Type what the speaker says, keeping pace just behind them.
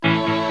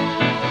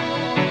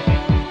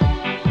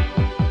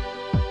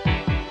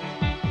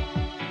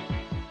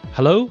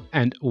Hello,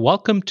 and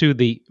welcome to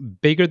the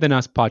Bigger Than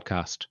Us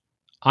podcast.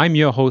 I'm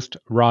your host,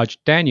 Raj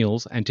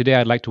Daniels, and today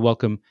I'd like to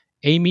welcome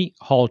Amy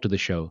Hall to the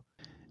show.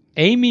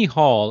 Amy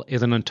Hall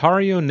is an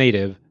Ontario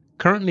native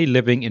currently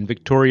living in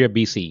Victoria,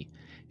 BC.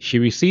 She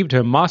received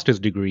her master's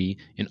degree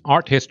in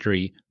art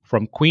history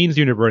from Queen's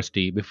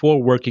University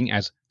before working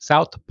as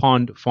South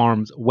Pond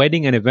Farms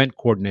wedding and event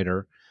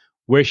coordinator,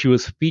 where she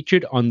was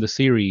featured on the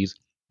series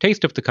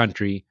Taste of the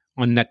Country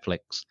on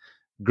Netflix.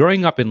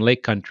 Growing up in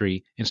Lake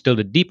Country instilled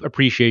a deep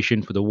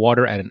appreciation for the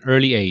water at an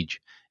early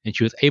age, and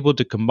she was able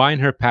to combine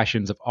her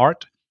passions of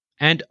art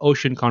and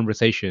ocean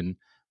conversation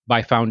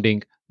by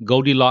founding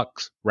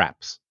Goldilocks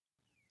Wraps.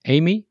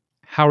 Amy,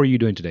 how are you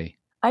doing today?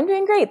 I'm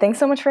doing great. Thanks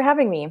so much for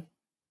having me.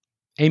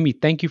 Amy,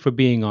 thank you for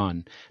being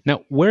on.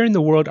 Now, where in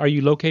the world are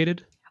you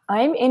located?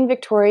 I'm in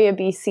Victoria,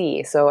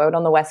 BC, so out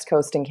on the west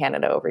coast in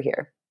Canada over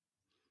here.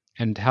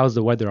 And how's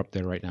the weather up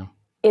there right now?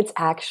 It's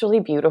actually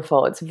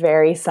beautiful. It's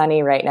very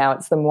sunny right now.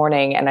 It's the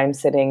morning and I'm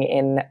sitting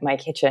in my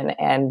kitchen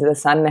and the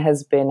sun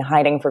has been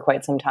hiding for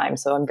quite some time.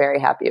 So I'm very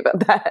happy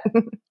about that.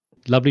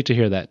 Lovely to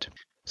hear that.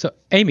 So,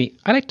 Amy,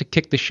 I'd like to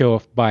kick the show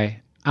off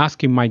by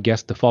asking my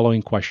guest the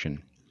following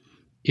question.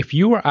 If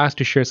you were asked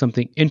to share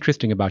something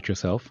interesting about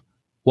yourself,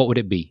 what would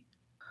it be?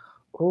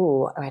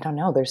 Ooh, I don't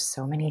know. There's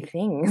so many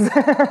things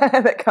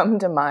that come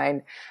to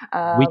mind.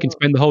 We can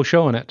spend the whole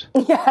show on it.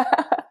 Yeah.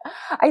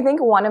 I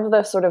think one of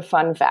the sort of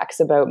fun facts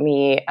about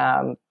me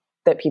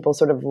that people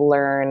sort of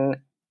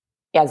learn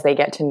as they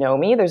get to know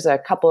me, there's a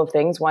couple of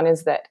things. One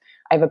is that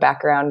I have a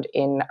background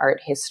in art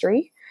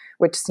history,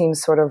 which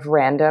seems sort of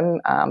random,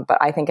 but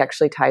I think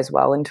actually ties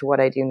well into what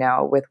I do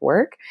now with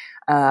work.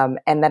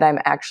 And that I'm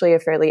actually a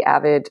fairly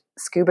avid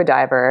scuba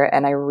diver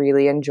and I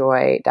really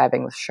enjoy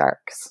diving with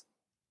sharks.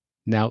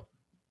 Now,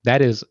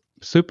 that is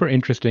super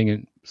interesting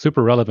and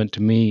super relevant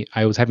to me.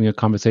 I was having a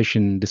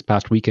conversation this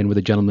past weekend with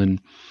a gentleman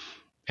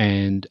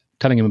and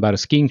telling him about a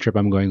skiing trip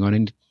I'm going on.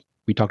 And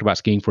we talked about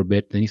skiing for a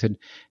bit. Then he said,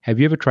 have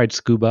you ever tried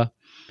scuba?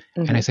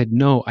 Mm-hmm. And I said,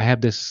 no, I have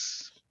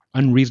this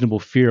unreasonable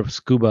fear of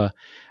scuba.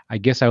 I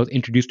guess I was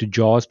introduced to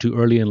Jaws too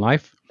early in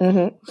life.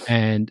 Mm-hmm.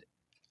 And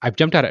I've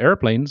jumped out of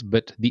airplanes,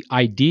 but the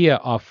idea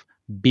of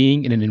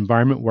being in an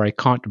environment where I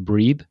can't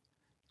breathe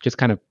just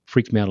kind of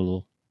freaks me out a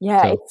little.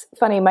 Yeah, It's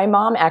funny. My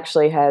mom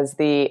actually has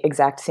the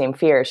exact same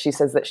fear. She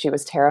says that she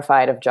was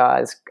terrified of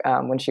Jaws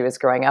when she was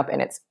growing up,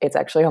 and it's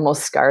actually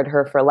almost scarred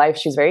her for life.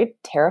 She's very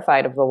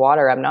terrified of the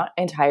water. I'm not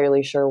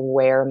entirely sure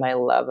where my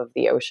love of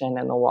the ocean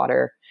and the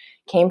water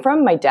came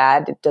from. My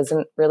dad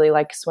doesn't really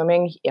like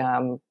swimming.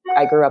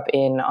 I grew up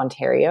in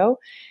Ontario,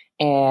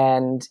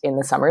 and in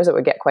the summers it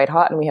would get quite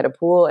hot, and we had a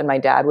pool, and my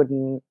dad would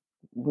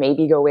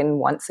maybe go in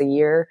once a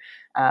year.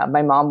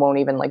 My mom won't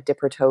even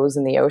dip her toes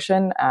in the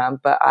ocean,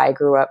 but I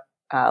grew up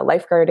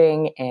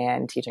lifeguarding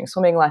and teaching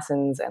swimming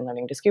lessons and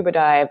learning to scuba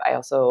dive. I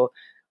also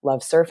love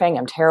surfing.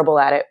 I'm terrible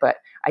at it, but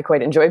I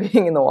quite enjoy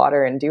being in the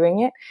water and doing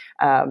it.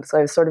 So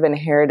I've sort of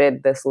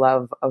inherited this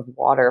love of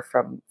water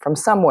from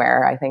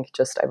somewhere. I think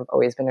just I've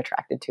always been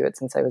attracted to it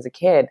since I was a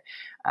kid.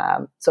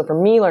 So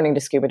for me, learning to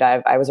scuba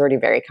dive, I was already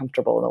very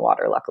comfortable in the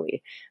water,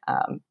 luckily.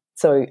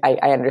 So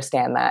I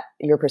understand that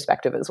your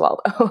perspective as well,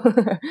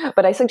 though.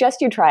 But I suggest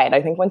you try it.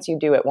 I think once you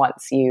do it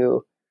once,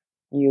 you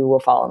will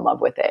fall in love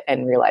with it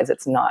and realize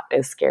it's not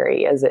as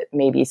scary as it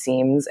maybe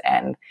seems.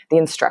 And the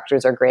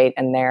instructors are great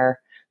and they're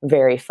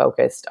very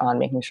focused on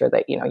making sure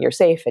that, you're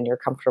safe and you're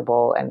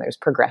comfortable and there's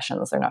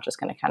progressions. They're not just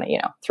going to kind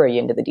of, throw you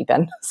into the deep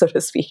end, so to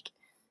speak.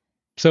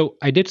 So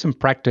I did some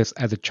practice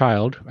as a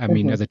child,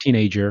 as a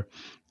teenager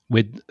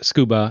with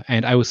scuba,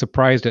 and I was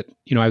surprised that,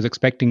 I was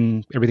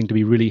expecting everything to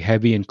be really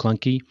heavy and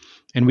clunky.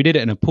 And we did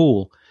it in a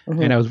pool.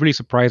 Mm-hmm. And I was really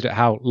surprised at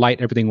how light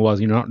everything was,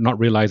 not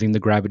realizing the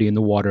gravity in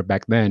the water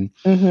back then.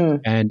 Mm-hmm.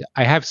 And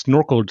I have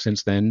snorkeled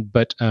since then,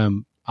 but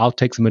I'll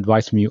take some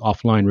advice from you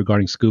offline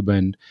regarding scuba,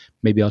 and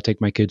maybe I'll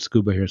take my kids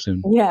scuba here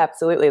soon. Yeah,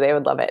 absolutely. They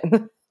would love it.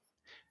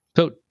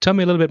 So tell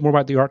me a little bit more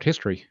about the art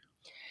history.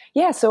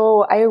 Yeah,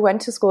 so I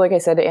went to school, like I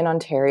said, in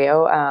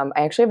Ontario.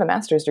 I actually have a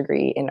master's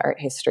degree in art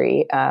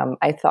history.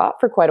 I thought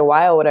for quite a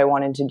while what I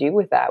wanted to do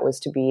with that was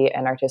to be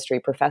an art history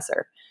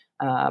professor.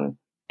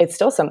 It's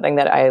still something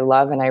that I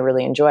love and I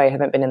really enjoy. I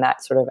haven't been in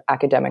that sort of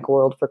academic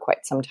world for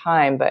quite some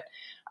time, but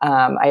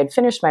I had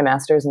finished my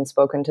master's and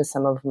spoken to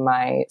some of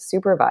my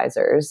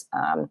supervisors.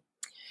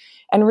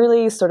 And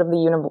really sort of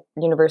the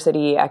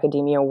university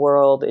academia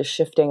world is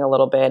shifting a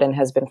little bit and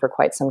has been for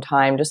quite some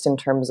time, just in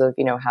terms of,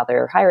 how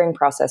their hiring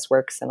process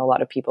works. And a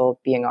lot of people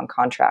being on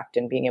contract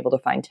and being able to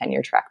find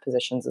tenure track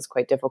positions is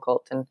quite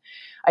difficult. And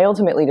I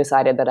ultimately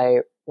decided that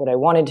what I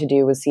wanted to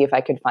do was see if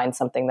I could find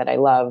something that I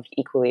loved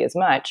equally as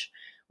much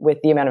with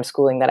the amount of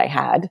schooling that I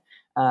had.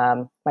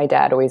 My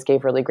dad always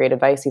gave really great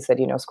advice. He said,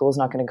 school's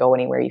not going to go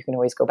anywhere. You can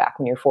always go back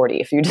when you're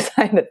 40. If you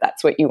decide that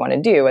that's what you want to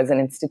do as an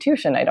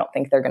institution, I don't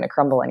think they're going to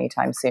crumble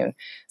anytime soon.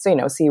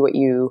 So, see what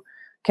you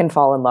can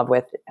fall in love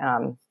with,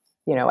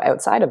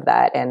 outside of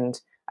that. And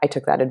I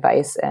took that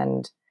advice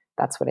and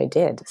that's what I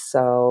did.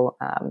 So,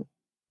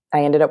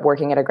 I ended up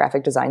working at a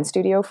graphic design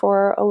studio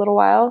for a little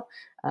while,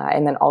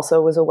 and then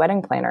also was a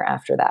wedding planner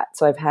after that.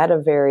 So I've had a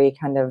very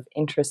kind of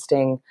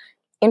interesting,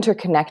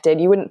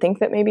 interconnected. You wouldn't think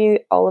that maybe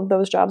all of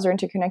those jobs are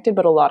interconnected,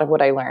 but a lot of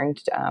what I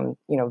learned,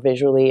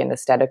 visually and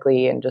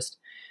aesthetically, and just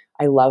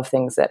I love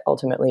things that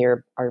ultimately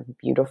are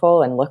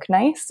beautiful and look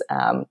nice.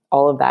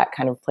 All of that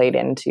kind of played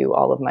into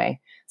all of my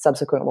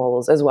subsequent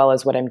roles, as well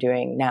as what I'm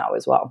doing now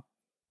as well.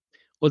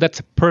 Well, that's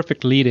a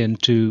perfect lead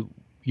into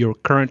your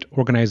current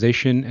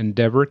organization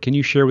endeavor. Can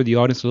you share with the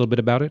audience a little bit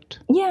about it?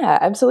 Yeah,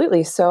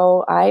 absolutely.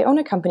 So I own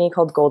a company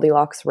called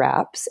Goldilocks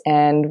Wraps,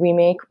 and we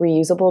make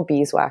reusable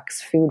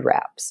beeswax food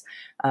wraps.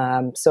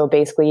 So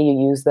basically,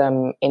 you use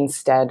them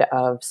instead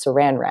of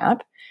saran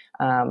wrap.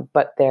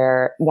 But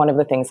they're one of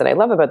the things that I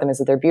love about them is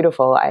that they're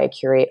beautiful. I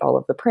curate all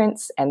of the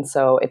prints, and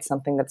so it's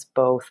something that's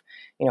both,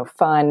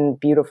 fun,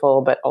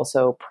 beautiful, but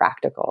also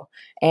practical.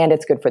 And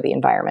it's good for the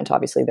environment.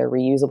 Obviously, they're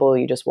reusable.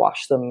 You just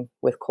wash them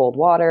with cold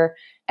water,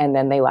 and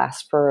then they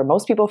last for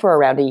most people for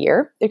around a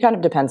year. It kind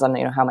of depends on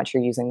how much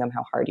you're using them,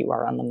 how hard you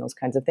are on them, those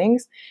kinds of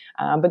things.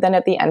 But then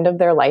at the end of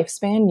their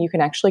lifespan, you can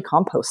actually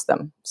compost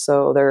them,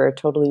 so they're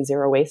totally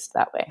zero waste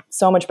that way.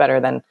 So much better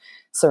than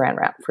saran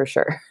wrap for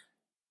sure.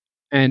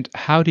 And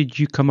how did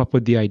you come up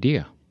with the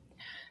idea?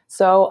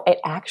 So it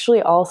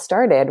actually all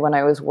started when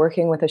I was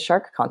working with a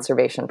shark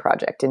conservation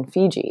project in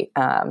Fiji.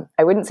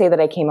 I wouldn't say that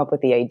I came up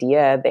with the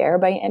idea there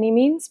by any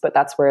means, but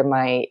that's where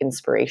my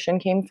inspiration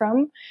came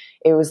from.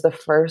 It was the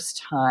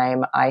first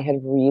time I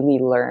had really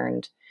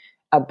learned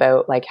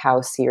about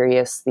how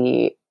serious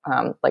the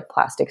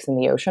plastics in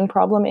the ocean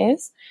problem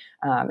is.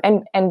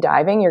 And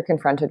diving, you're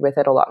confronted with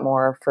it a lot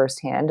more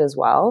firsthand as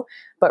well.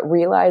 But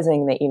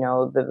realizing that,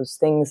 those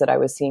things that I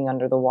was seeing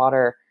under the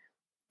water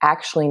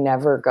actually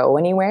never go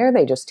anywhere.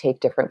 They just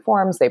take different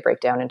forms. They break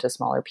down into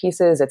smaller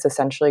pieces. It's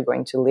essentially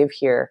going to live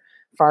here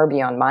far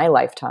beyond my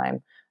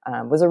lifetime,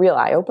 was a real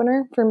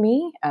eye-opener for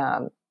me.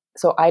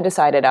 So I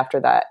decided after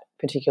that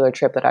particular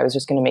trip that I was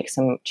just going to make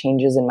some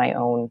changes in my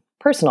own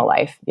personal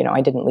life.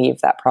 I didn't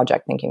leave that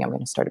project thinking I'm going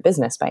to start a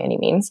business by any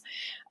means,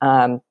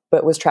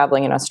 but was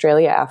traveling in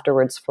Australia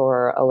afterwards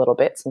for a little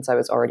bit since I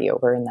was already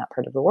over in that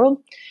part of the world.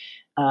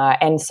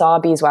 And saw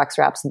beeswax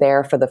wraps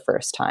there for the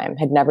first time.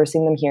 Had never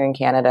seen them here in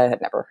Canada,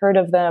 had never heard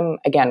of them.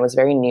 Again, was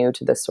very new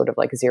to this sort of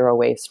zero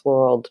waste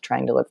world,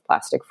 trying to live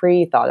plastic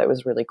free, thought it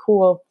was really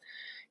cool.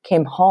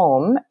 Came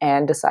home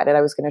and decided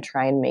I was going to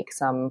try and make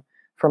some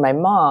for my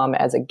mom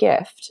as a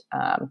gift.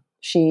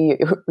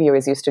 We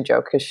always used to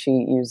joke because she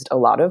used a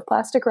lot of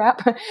plastic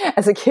wrap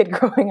as a kid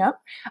growing up.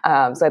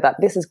 So I thought,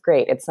 this is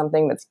great. It's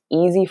something that's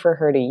easy for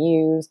her to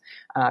use.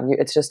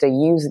 It's just a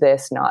use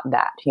this, not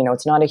that.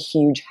 It's not a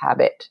huge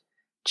habit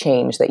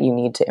change that you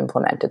need to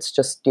implement. It's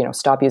just,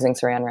 stop using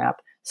saran wrap,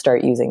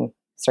 start using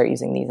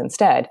these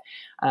instead.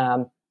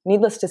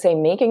 Needless to say,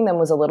 making them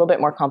was a little bit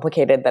more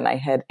complicated than I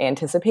had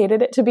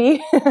anticipated it to be.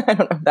 I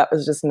don't know if that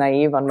was just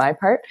naive on my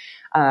part.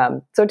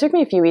 So it took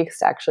me a few weeks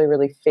to actually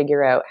really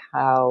figure out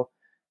how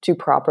to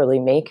properly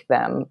make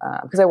them,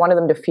 because I wanted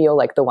them to feel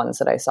like the ones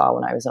that I saw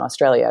when I was in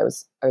Australia.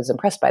 I was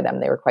impressed by them.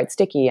 They were quite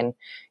sticky, and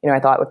I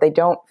thought, if they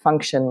don't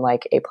function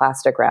like a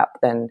plastic wrap,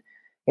 then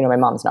my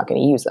mom's not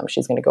going to use them.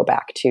 She's going to go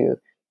back to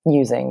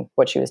using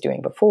what she was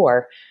doing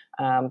before.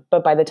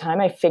 But by the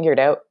time I figured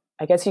out,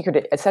 I guess you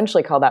could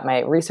essentially call that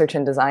my research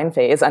and design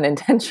phase,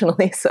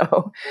 unintentionally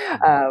so.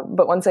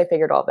 But once I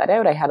figured all that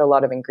out, I had a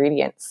lot of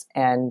ingredients,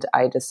 and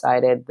I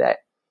decided that,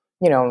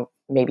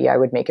 maybe I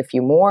would make a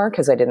few more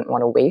because I didn't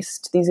want to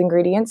waste these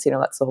ingredients.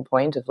 That's the whole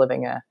point of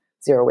living a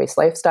zero waste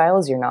lifestyle,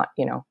 is you're not,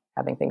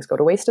 having things go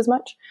to waste as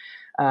much.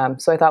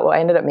 So I thought, well, I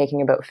ended up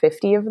making about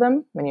 50 of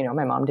them. And,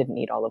 my mom didn't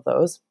eat all of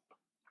those.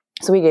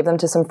 So we gave them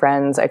to some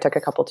friends. I took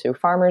a couple to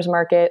farmers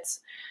markets.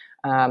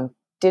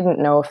 Didn't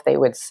know if they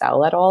would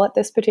sell at all at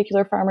this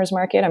particular farmers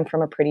market. I'm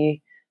from a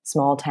pretty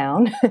small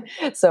town.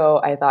 So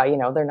I thought,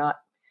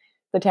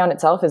 the town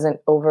itself isn't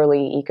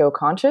overly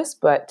eco-conscious,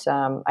 but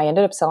I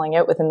ended up selling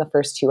out within the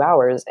first 2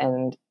 hours.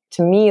 And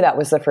to me, that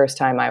was the first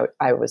time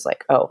I was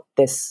like, oh,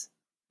 this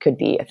could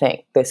be a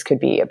thing. This could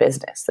be a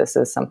business. This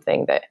is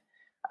something that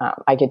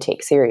I could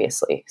take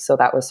seriously. So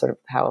that was sort of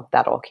how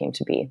that all came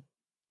to be.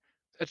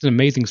 That's an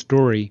amazing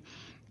story.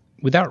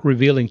 Without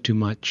revealing too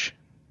much,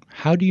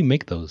 how do you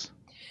make those?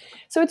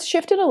 So it's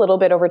shifted a little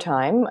bit over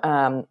time.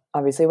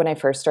 Obviously, when I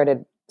first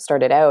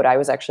started out, I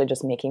was actually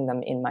just making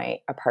them in my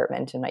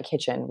apartment, in my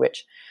kitchen,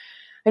 which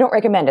I don't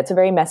recommend. It's a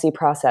very messy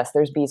process.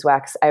 There's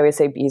beeswax. I always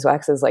say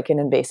beeswax is like an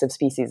invasive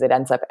species. It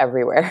ends up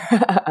everywhere.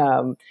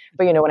 But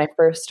when I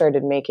first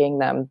started making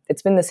them,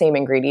 it's been the same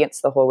ingredients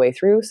the whole way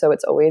through. So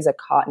it's always a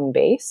cotton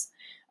base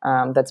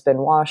that's been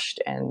washed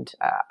and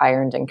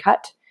ironed and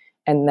cut.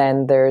 And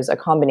then there's a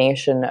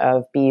combination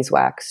of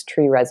beeswax,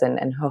 tree resin,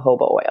 and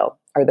jojoba oil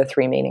are the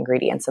three main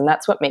ingredients. And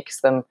that's what makes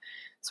them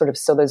sort of,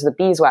 so there's the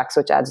beeswax,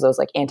 which adds those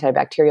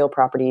antibacterial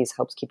properties,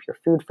 helps keep your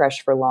food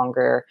fresh for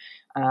longer.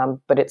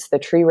 But it's the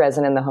tree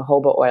resin and the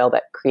jojoba oil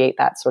that create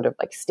that sort of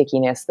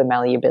stickiness, the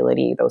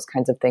malleability, those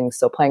kinds of things.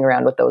 So playing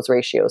around with those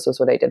ratios was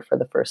what I did for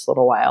the first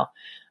little while.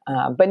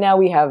 But now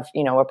we have,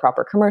 a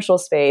proper commercial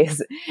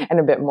space and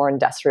a bit more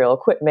industrial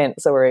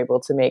equipment. So we're able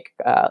to make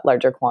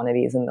larger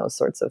quantities and those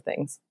sorts of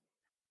things.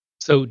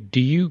 So do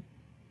you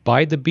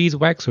buy the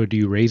beeswax or do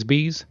you raise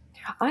bees?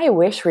 I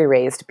wish we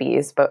raised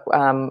bees, but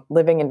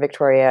living in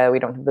Victoria, we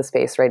don't have the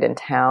space right in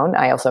town.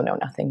 I also know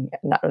nothing,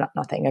 not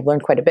nothing. I've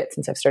learned quite a bit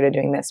since I've started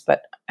doing this,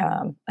 but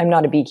I'm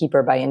not a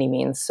beekeeper by any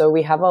means. So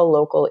we have a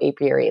local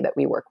apiary that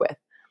we work with.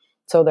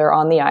 So they're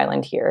on the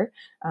island here.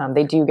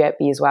 They do get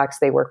beeswax.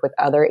 They work with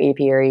other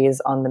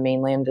apiaries on the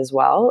mainland as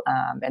well.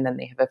 And then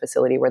they have a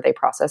facility where they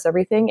process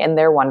everything, and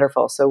they're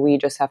wonderful. So we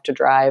just have to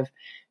drive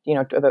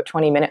about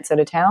 20 minutes out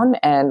of town,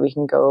 and we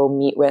can go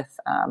meet with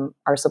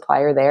our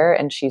supplier there.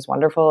 And she's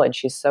wonderful, and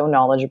she's so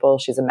knowledgeable.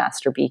 She's a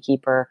master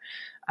beekeeper.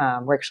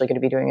 We're actually going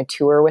to be doing a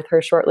tour with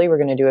her shortly. We're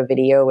going to do a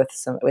video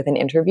with an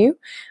interview,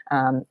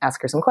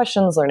 ask her some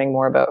questions, learning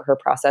more about her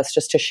process,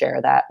 just to share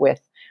that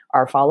with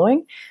our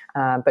following.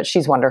 But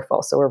she's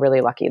wonderful. So we're really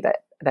lucky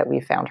that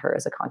we found her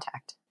as a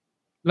contact.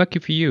 Lucky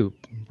for you,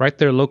 right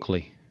there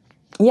locally.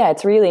 Yeah,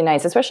 it's really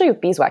nice, especially with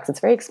beeswax.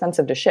 It's very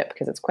expensive to ship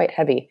because it's quite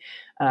heavy.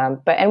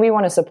 And we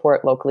want to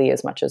support locally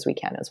as much as we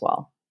can as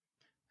well.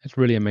 That's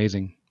really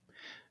amazing.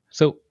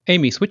 So,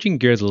 Amy, switching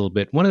gears a little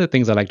bit, one of the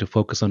things I like to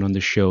focus on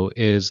this show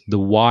is the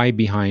why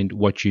behind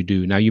what you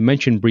do. Now, you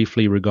mentioned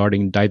briefly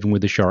regarding diving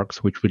with the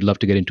sharks, which we'd love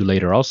to get into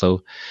later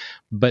also.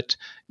 But,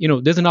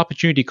 there's an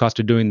opportunity cost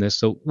to doing this.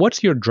 So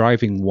what's your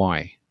driving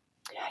why?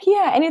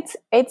 Yeah, and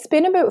it's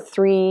been about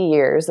 3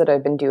 years that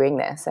I've been doing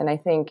this. And I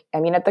think,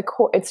 at the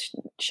core, it's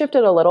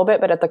shifted a little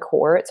bit, but at the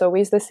core, it's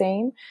always the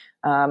same.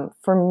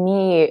 For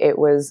me, it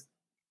was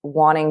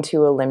wanting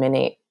to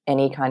eliminate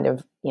any kind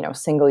of,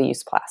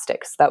 single-use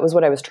plastics. That was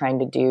what I was trying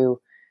to do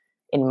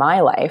in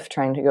my life,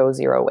 trying to go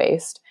zero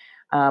waste.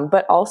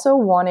 But also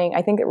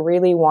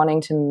really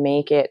wanting to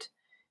make it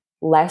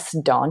less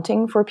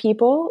daunting for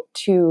people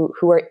who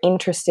are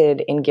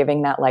interested in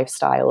giving that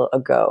lifestyle a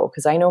go.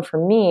 Because I know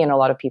for me and a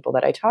lot of people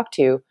that I talk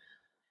to,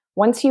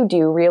 once you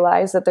do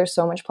realize that there's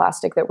so much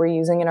plastic that we're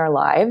using in our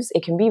lives,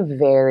 it can be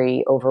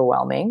very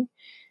overwhelming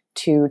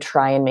to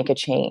try and make a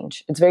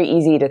change. It's very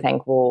easy to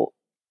think, well,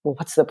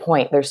 what's the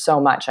point? There's so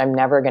much. I'm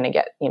never going to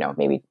get,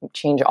 maybe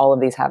change all of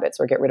these habits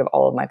or get rid of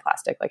all of my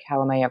plastic. Like,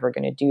 how am I ever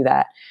going to do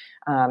that?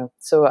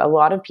 So a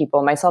lot of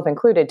people, myself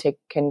included,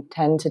 can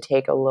tend to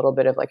take a little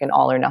bit of like an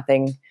all or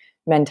nothing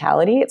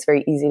mentality. It's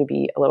very easy to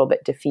be a little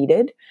bit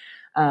defeated.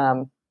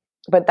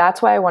 But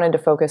that's why I wanted to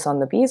focus on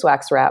the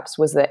beeswax wraps,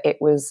 was that it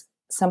was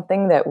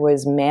something that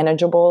was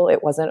manageable.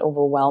 It wasn't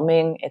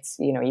overwhelming. It's,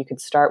 you could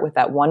start with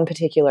that one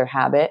particular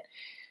habit.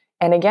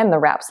 And again, the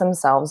wraps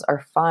themselves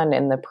are fun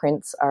and the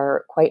prints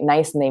are quite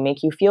nice and they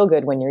make you feel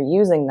good when you're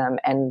using them.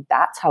 And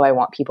that's how I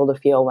want people to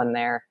feel when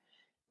they're,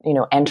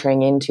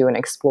 entering into and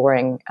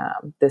exploring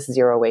this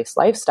zero waste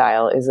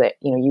lifestyle, is that,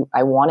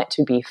 I want it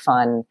to be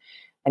fun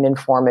and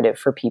informative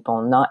for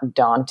people, not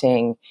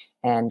daunting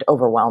and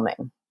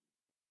overwhelming.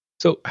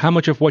 So how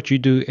much of what you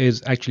do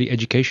is actually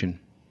education?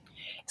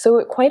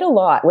 So quite a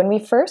lot. When we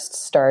first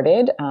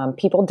started,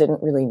 people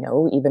didn't really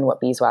know even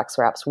what beeswax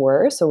wraps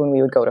were. So when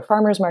we would go to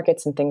farmers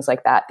markets and things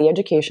like that, the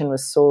education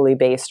was solely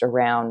based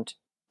around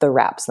the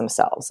wraps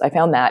themselves. I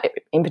found that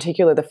in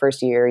particular the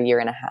first year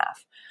and a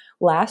half.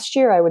 Last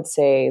year, I would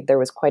say there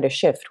was quite a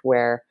shift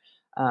where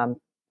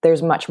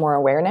there's much more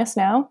awareness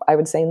now, I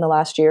would say, in the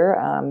last year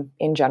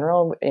in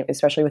general,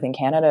 especially within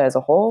Canada as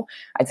a whole,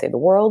 I'd say the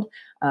world,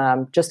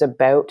 just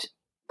about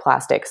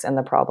plastics and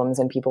the problems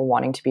and people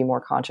wanting to be more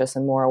conscious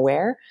and more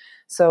aware.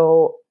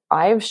 So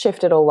I've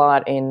shifted a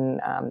lot in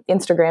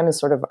Instagram is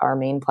sort of our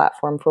main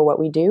platform for what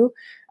we do.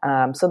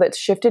 So that's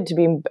shifted to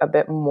be a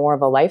bit more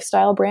of a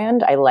lifestyle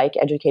brand. I like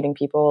educating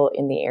people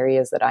in the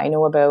areas that I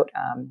know about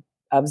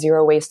of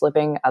zero waste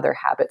living, other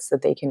habits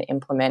that they can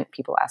implement,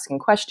 people asking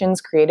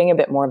questions, creating a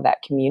bit more of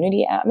that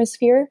community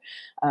atmosphere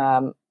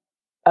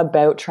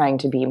about trying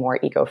to be more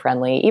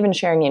eco-friendly, even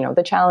sharing,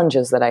 the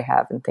challenges that I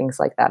have and things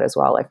like that as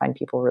well. I find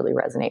people really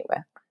resonate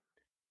with.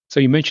 So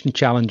you mentioned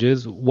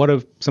challenges. What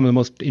are some of the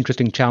most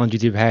interesting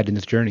challenges you've had in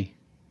this journey?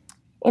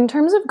 In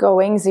terms of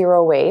going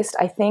zero waste,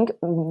 I think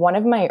one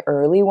of my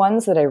early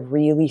ones that I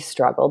really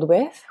struggled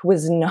with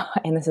was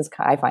not, and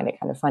I find it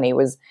kind of funny,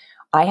 was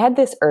I had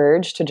this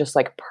urge to just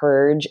like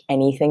purge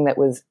anything that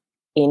was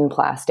in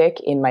plastic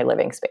in my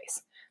living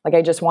space. Like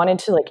I just wanted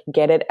to like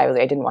get it. I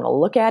didn't want to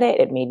look at it.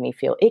 It made me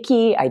feel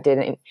icky. I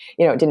didn't,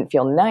 it didn't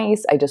feel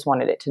nice. I just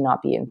wanted it to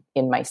not be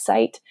in my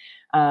sight.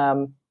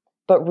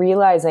 But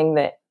realizing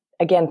that,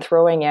 again,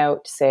 throwing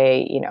out,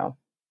 say,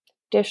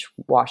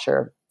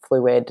 dishwasher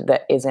fluid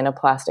that is in a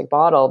plastic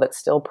bottle that's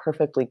still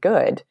perfectly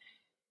good,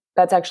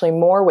 that's actually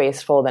more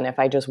wasteful than if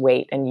I just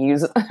wait and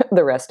use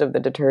the rest of the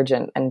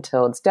detergent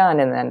until it's done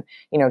and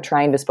then,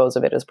 try and dispose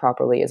of it as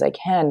properly as I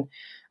can.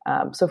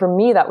 So for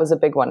me, that was a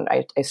big one.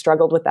 I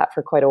struggled with that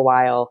for quite a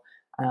while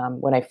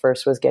when I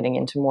first was getting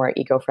into more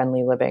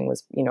eco-friendly living,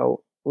 was,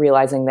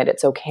 realizing that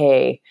it's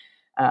okay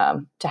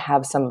to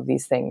have some of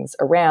these things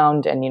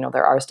around and,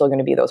 there are still going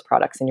to be those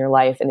products in your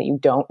life and that you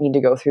don't need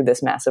to go through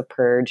this massive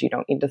purge. You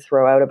don't need to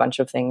throw out a bunch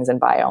of things and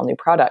buy all new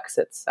products.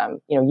 It's,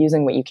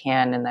 using what you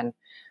can and then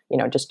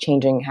just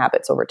changing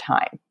habits over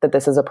time, that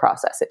this is a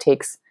process. It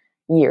takes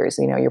years.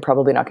 You're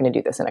probably not going to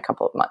do this in a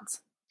couple of months.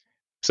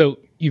 So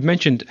you've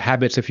mentioned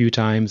habits a few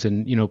times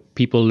and,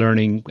 people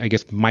learning, I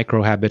guess,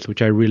 micro habits,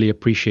 which I really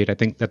appreciate. I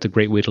think that's a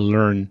great way to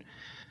learn.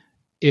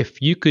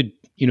 If you could,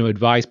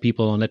 advise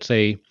people on, let's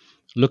say,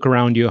 look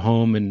around your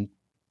home and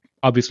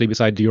obviously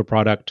besides your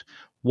product,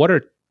 what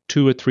are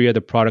two or three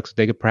other products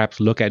they could perhaps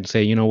look at and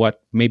say, you know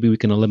what, maybe we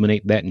can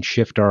eliminate that and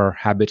shift our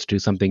habits to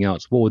something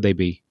else? What would they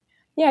be?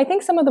 Yeah, I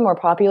think some of the more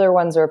popular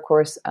ones are, of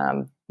course,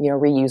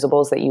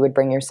 reusables that you would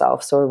bring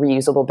yourself. So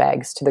reusable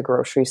bags to the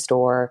grocery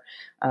store,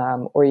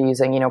 or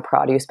using,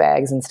 produce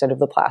bags instead of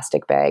the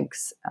plastic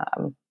bags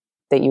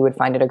that you would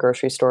find at a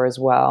grocery store as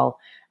well.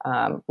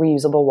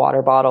 Reusable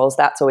water bottles.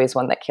 That's always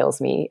one that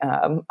kills me.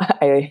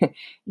 I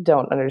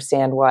don't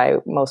understand why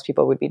most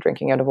people would be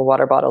drinking out of a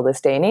water bottle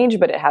this day and age,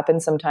 but it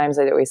happens sometimes.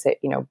 I always say,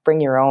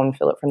 bring your own,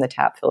 fill it from the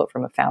tap, fill it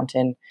from a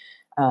fountain.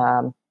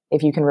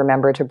 If you can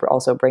remember to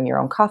also bring your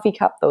own coffee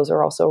cup, those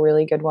are also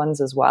really good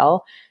ones as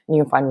well. And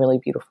you can find really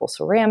beautiful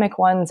ceramic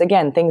ones.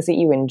 Again, things that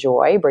you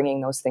enjoy, bringing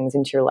those things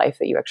into your life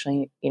that you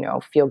actually,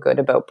 feel good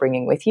about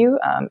bringing with you,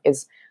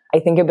 is, I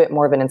think, a bit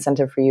more of an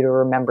incentive for you to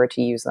remember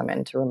to use them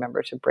and to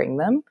remember to bring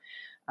them.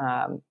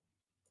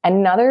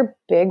 Another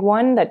big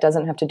one that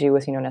doesn't have to do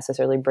with,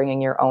 necessarily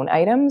bringing your own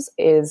items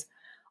is,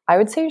 I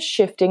would say,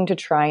 shifting to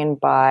try and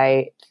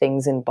buy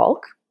things in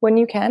bulk when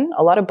you can.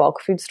 A lot of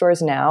bulk food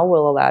stores now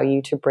will allow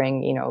you to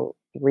bring,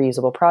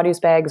 reusable produce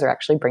bags, or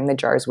actually bring the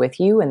jars with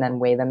you and then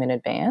weigh them in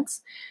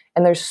advance.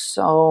 And there's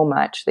so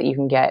much that you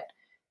can get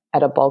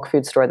at a bulk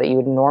food store that you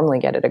would normally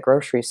get at a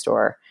grocery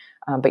store.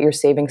 But you're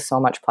saving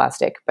so much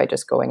plastic by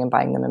just going and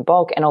buying them in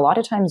bulk. And a lot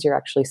of times you're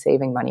actually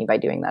saving money by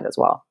doing that as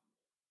well.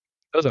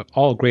 Those are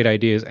all great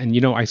ideas. And,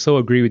 I so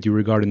agree with you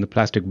regarding the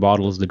plastic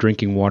bottles, the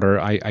drinking water.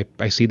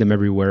 I see them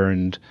everywhere.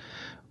 And,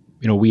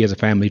 we as a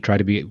family try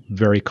to be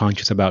very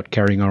conscious about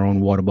carrying our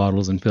own water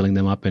bottles and filling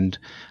them up. And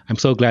I'm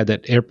so glad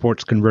that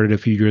airports converted a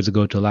few years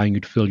ago to allowing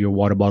you to fill your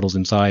water bottles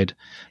inside.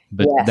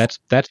 But Yes.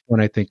 that's when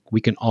I think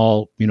we can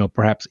all,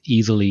 perhaps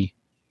easily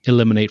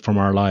eliminate from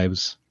our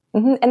lives.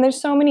 Mm-hmm. And there's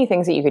so many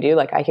things that you could do.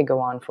 Like, I could go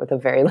on with a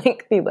very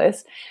lengthy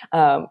list.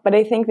 But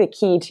I think the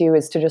key too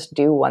is to just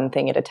do one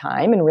thing at a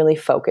time and really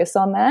focus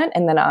on that.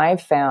 And then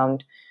I've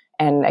found,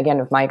 and again,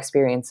 with my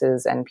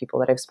experiences and people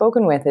that I've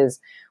spoken with, is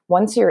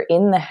once you're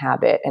in the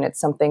habit and it's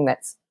something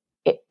that's,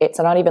 it's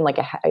not even like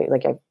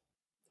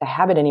a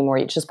habit anymore.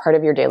 It's just part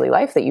of your daily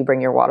life that you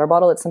bring your water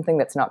bottle. It's something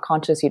that's not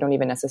conscious. You don't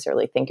even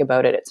necessarily think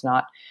about it. It's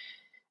not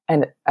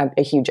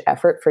a huge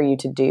effort for you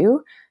to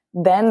do.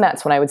 Then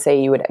that's when I would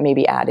say you would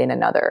maybe add in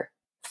another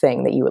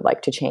thing that you would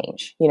like to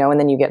change, and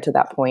then you get to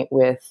that point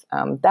with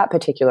that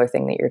particular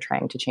thing that you're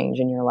trying to change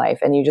in your life,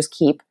 and you just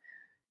keep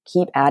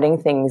adding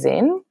things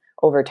in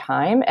over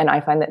time. And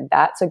I find that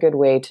that's a good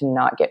way to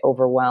not get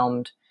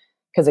overwhelmed,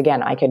 because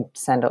again, I could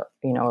send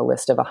a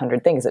list of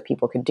 100 things that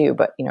people could do,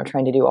 but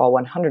trying to do all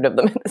 100 of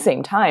them at the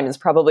same time is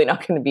probably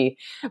not going to be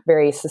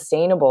very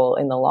sustainable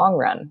in the long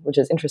run, which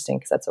is interesting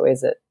because that's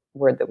always a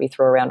word that we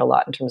throw around a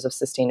lot in terms of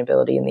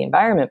sustainability in the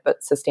environment,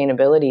 but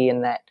sustainability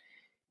in that,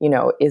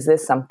 is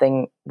this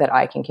something that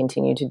I can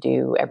continue to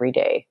do every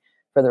day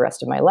for the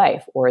rest of my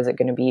life? Or is it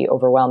going to be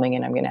overwhelming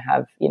and I'm going to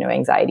have,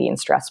 anxiety and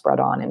stress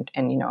brought on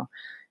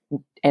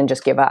and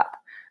just give up?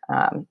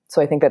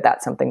 So I think that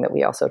that's something that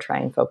we also try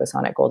and focus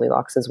on at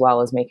Goldilocks, as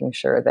well as making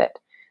sure that,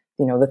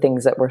 the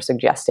things that we're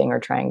suggesting or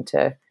trying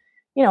to,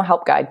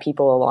 help guide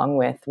people along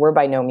with, we're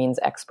by no means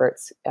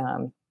experts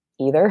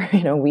either.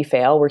 We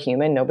fail, we're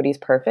human, nobody's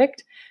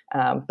perfect.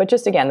 But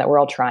just again, that we're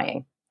all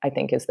trying, I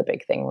think, is the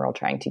big thing. We're all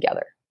trying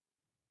together.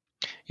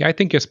 Yeah, I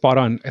think you're spot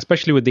on,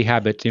 especially with the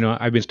habits.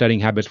 I've been studying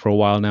habits for a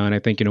while now, and I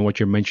think, what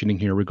you're mentioning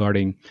here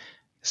regarding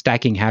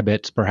stacking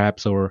habits,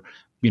 perhaps, or,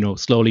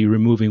 slowly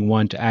removing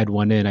one to add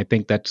one in. I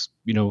think that's,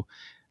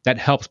 that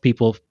helps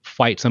people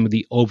fight some of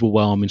the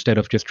overwhelm instead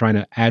of just trying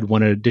to add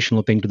one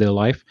additional thing to their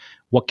life.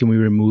 What can we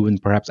remove and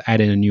perhaps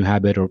add in a new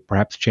habit, or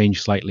perhaps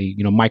change slightly,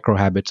 micro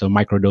habits or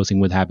micro dosing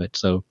with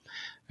habits. So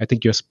I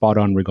think you're spot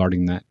on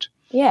regarding that.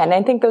 Yeah, and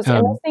I think those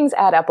things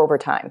add up over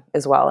time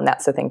as well. And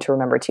that's the thing to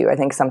remember too. I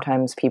think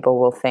sometimes people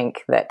will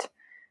think that,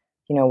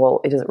 well,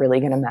 it isn't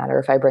really going to matter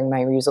if I bring my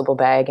reusable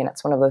bag. And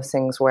it's one of those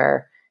things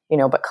where,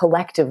 but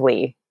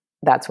collectively,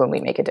 that's when we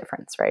make a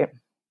difference, right?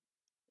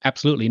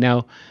 Absolutely.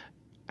 Now,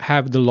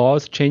 have the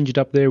laws changed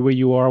up there where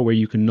you are, where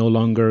you can no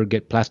longer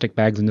get plastic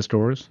bags in the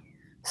stores?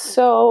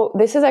 So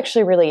this is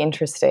actually really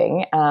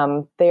interesting.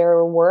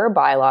 There were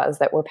bylaws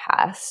that were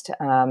passed.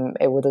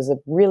 It was a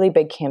really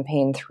big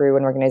campaign through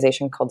an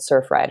organization called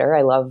Surfrider.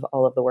 I love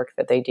all of the work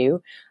that they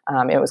do.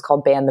 It was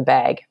called Ban the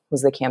Bag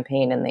was the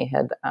campaign, and they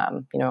had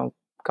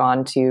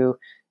gone to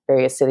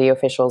various city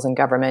officials and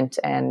government,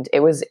 and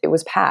it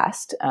was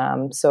passed.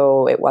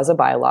 So it was a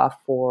bylaw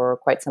for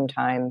quite some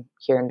time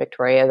here in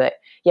Victoria that,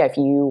 if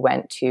you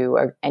went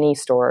to any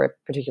store,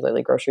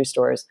 particularly grocery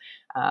stores,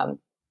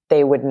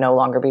 they would no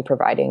longer be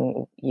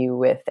providing you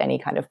with any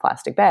kind of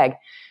plastic bag.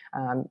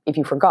 If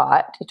you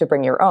forgot to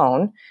bring your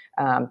own,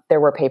 there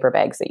were paper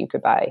bags that you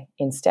could buy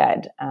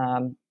instead.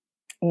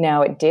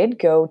 Now, it did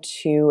go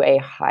to a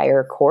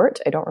higher court.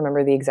 I don't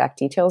remember the exact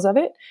details of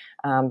it,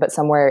 but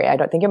somewhere, I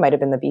don't think it might have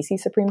been the BC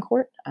Supreme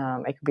Court.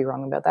 I could be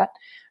wrong about that.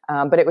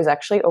 But it was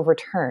actually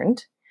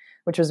overturned,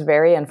 which was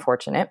very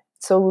unfortunate.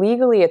 So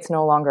legally, it's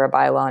no longer a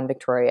bylaw in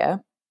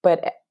Victoria,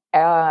 but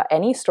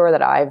any store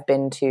that I've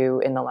been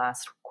to in the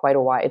last quite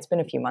a while, it's been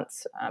a few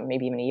months,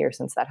 maybe even a year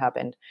since that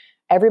happened,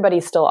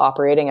 everybody's still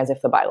operating as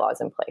if the bylaw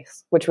is in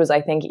place, which was, I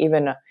think,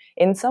 even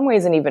in some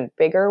ways an even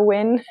bigger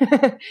win,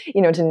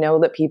 to know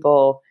that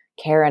people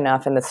care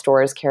enough and the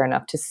stores care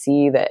enough to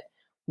see that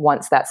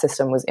once that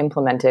system was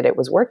implemented, it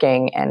was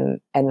working,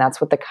 and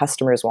that's what the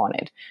customers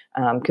wanted,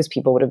 because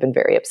people would have been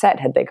very upset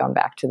had they gone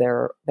back to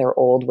their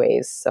old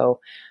ways. So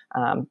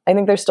I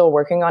think they're still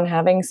working on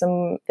having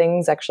some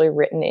things actually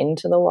written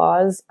into the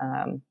laws,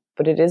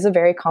 but it is a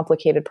very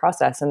complicated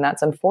process, and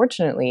that's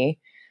unfortunately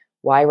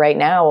why right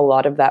now a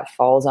lot of that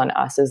falls on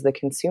us as the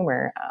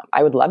consumer.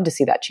 I would love to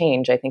see that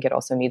change. I think it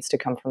also needs to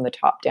come from the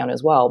top down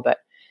as well, but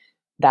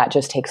that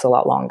just takes a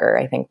lot longer.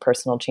 I think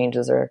personal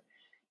changes are,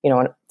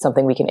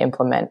 something we can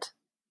implement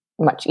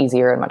much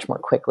easier and much more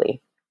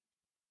quickly.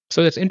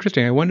 So that's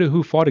interesting. I wonder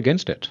who fought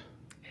against it.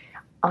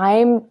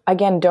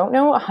 Again, don't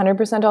know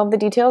 100% all of the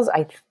details.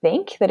 I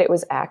think that it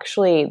was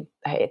actually,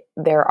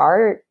 there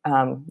are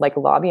like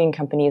lobbying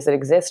companies that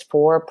exist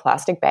for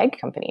plastic bag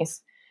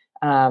companies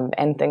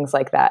and things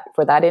like that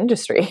for that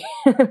industry,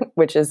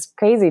 which is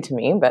crazy to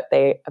me, but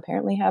they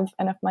apparently have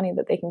enough money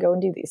that they can go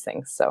and do these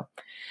things. So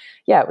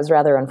yeah, it was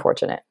rather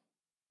unfortunate.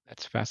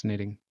 That's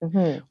fascinating.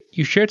 Mm-hmm.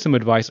 You shared some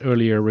advice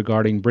earlier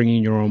regarding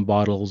bringing your own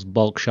bottles,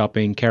 bulk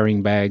shopping,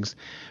 carrying bags.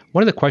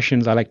 One of the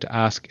questions I like to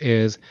ask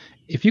is,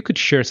 if you could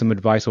share some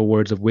advice or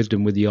words of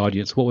wisdom with the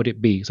audience, what would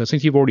it be? So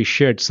since you've already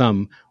shared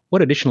some,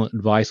 what additional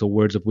advice or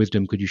words of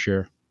wisdom could you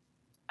share?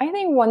 I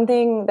think one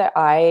thing that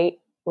I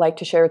like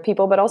to share with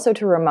people, but also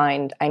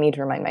I need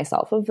to remind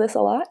myself of this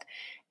a lot,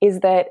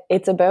 is that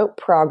it's about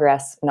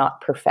progress,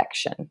 not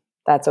perfection.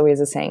 That's always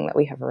a saying that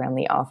we have around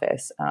the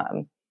office.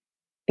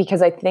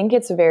 Because I think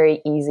it's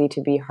very easy to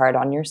be hard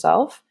on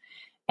yourself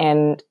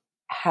and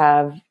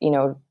have,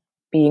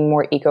 being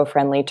more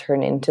eco-friendly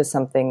turn into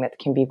something that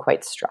can be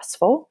quite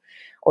stressful,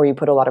 or you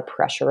put a lot of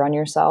pressure on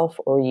yourself,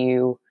 or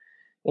you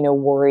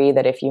worry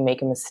that if you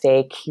make a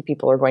mistake,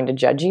 people are going to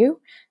judge you.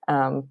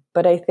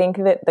 But I think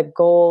that the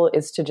goal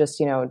is to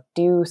just,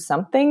 do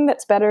something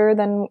that's better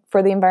than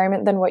for the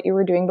environment than what you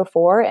were doing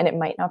before. And it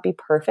might not be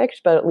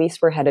perfect, but at least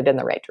we're headed in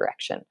the right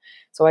direction.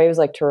 So I always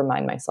like to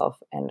remind myself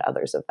and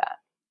others of that.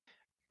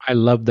 I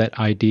love that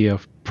idea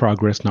of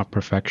progress, not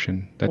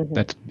perfection.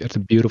 That's a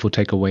beautiful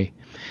takeaway.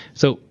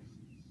 So,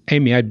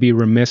 Amy, I'd be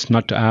remiss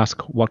not to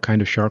ask, what kind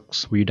of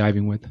sharks were you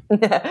diving with?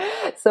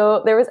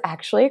 So there was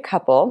actually a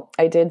couple.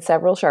 I did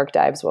several shark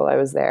dives while I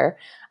was there.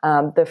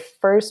 The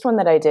first one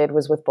that I did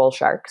was with bull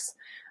sharks.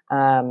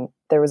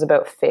 There was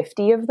about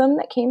 50 of them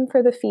that came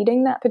for the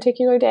feeding that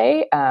particular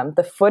day.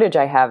 The footage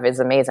I have is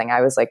amazing. I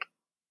was like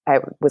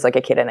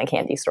a kid in a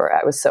candy store.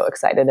 I was so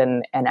excited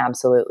and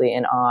absolutely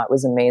in awe. It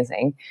was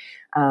amazing.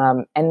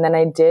 And then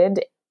I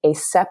did a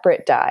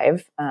separate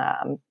dive,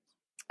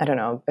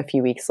 a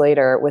few weeks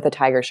later with a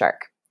tiger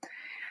shark.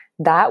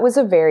 That was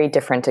a very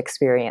different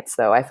experience,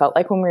 though. I felt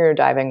like when we were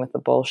diving with the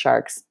bull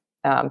sharks,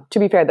 to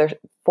be fair,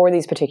 for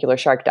these particular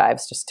shark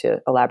dives, just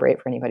to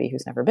elaborate for anybody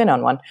who's never been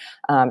on one,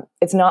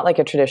 it's not like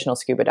a traditional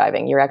scuba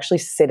diving. You're actually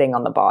sitting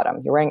on the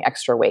bottom. You're wearing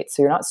extra weight,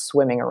 so you're not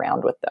swimming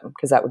around with them,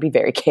 because that would be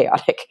very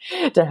chaotic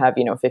to have,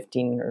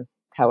 15 or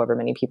however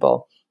many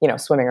people,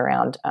 swimming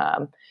around.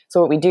 So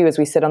what we do is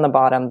we sit on the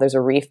bottom. There's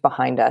a reef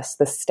behind us.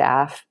 The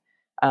staff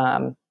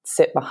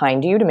sit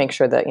behind you to make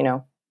sure that,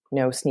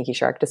 no sneaky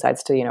shark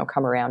decides to,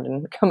 come around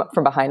and come up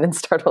from behind and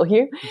startle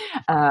you.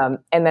 And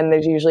then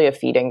there's usually a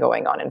feeding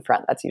going on in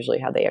front. That's usually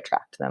how they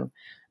attract them.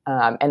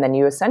 And then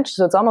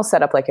so it's almost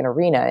set up like an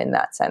arena in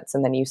that sense.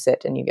 And then you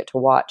sit and you get to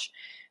watch.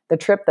 The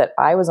trip that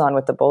I was on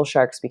with the bull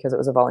sharks, because it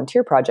was a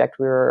volunteer project,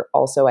 we were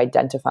also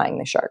identifying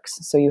the sharks.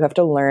 So you have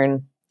to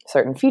learn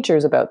certain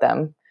features about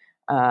them,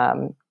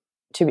 and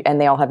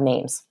they all have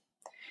names.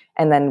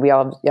 And then we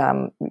all,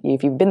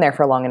 if you've been there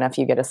for long enough,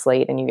 you get a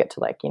slate and you get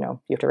to you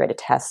have to write a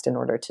test in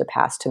order to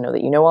pass to know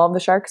that you know all of the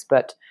sharks.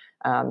 But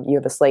you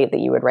have a slate that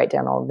you would write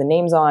down all of the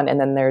names on. And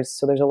then there's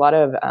a lot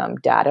of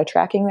data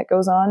tracking that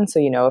goes on. So,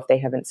 if they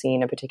haven't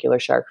seen a particular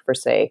shark for,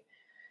 say,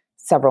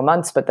 several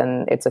months, but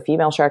then it's a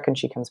female shark and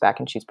she comes back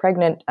and she's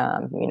pregnant,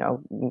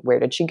 where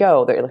did she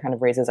go? That kind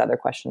of raises other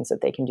questions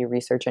that they can do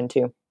research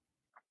into.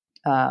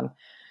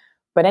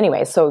 But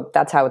anyway, so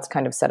that's how it's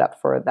kind of set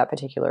up for that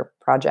particular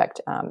project.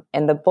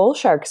 And the bull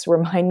sharks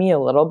remind me a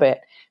little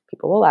bit,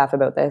 people will laugh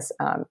about this,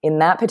 in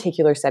that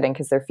particular setting,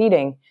 because they're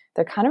feeding,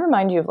 they kind of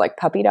remind you of like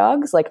puppy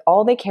dogs. Like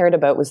all they cared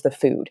about was the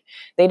food.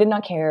 They did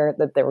not care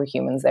that there were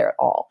humans there at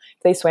all.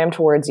 If they swam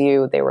towards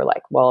you, they were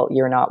like, well,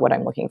 you're not what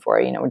I'm looking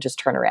for, just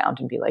turn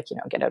around and be like,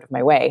 get out of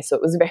my way. So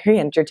it was very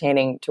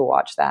entertaining to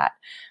watch that.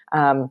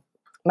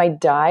 My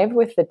dive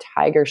with the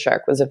tiger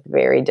shark was a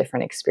very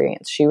different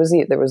experience. It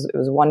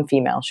was one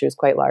female. She was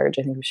quite large.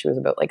 I think she was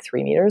about like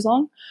 3 meters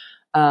long.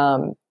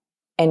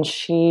 And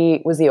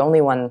she was the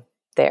only one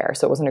there.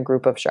 So it wasn't a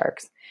group of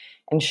sharks.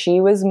 And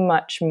she was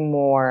much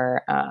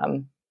more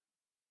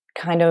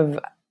kind of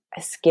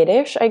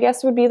skittish, I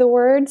guess would be the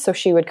word. So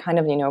she would kind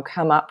of,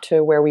 come up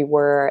to where we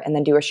were and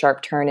then do a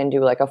sharp turn and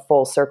do like a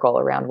full circle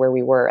around where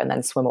we were and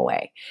then swim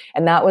away.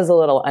 And that was a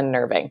little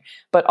unnerving,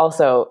 but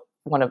also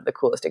one of the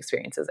coolest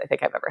experiences I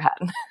think I've ever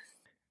had.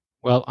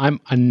 Well, I'm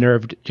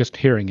unnerved just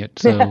hearing it.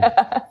 So,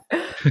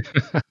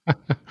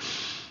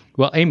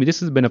 well, Amy, this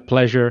has been a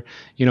pleasure,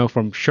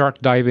 from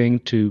shark diving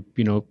to,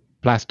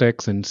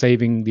 plastics and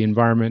saving the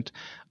environment.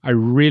 I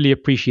really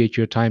appreciate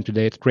your time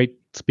today. It's great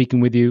speaking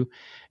with you,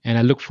 and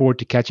I look forward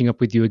to catching up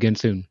with you again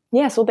soon.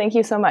 Yes, well, thank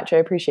you so much. I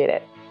appreciate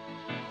it.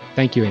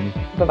 Thank you, Amy.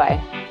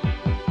 Bye-bye.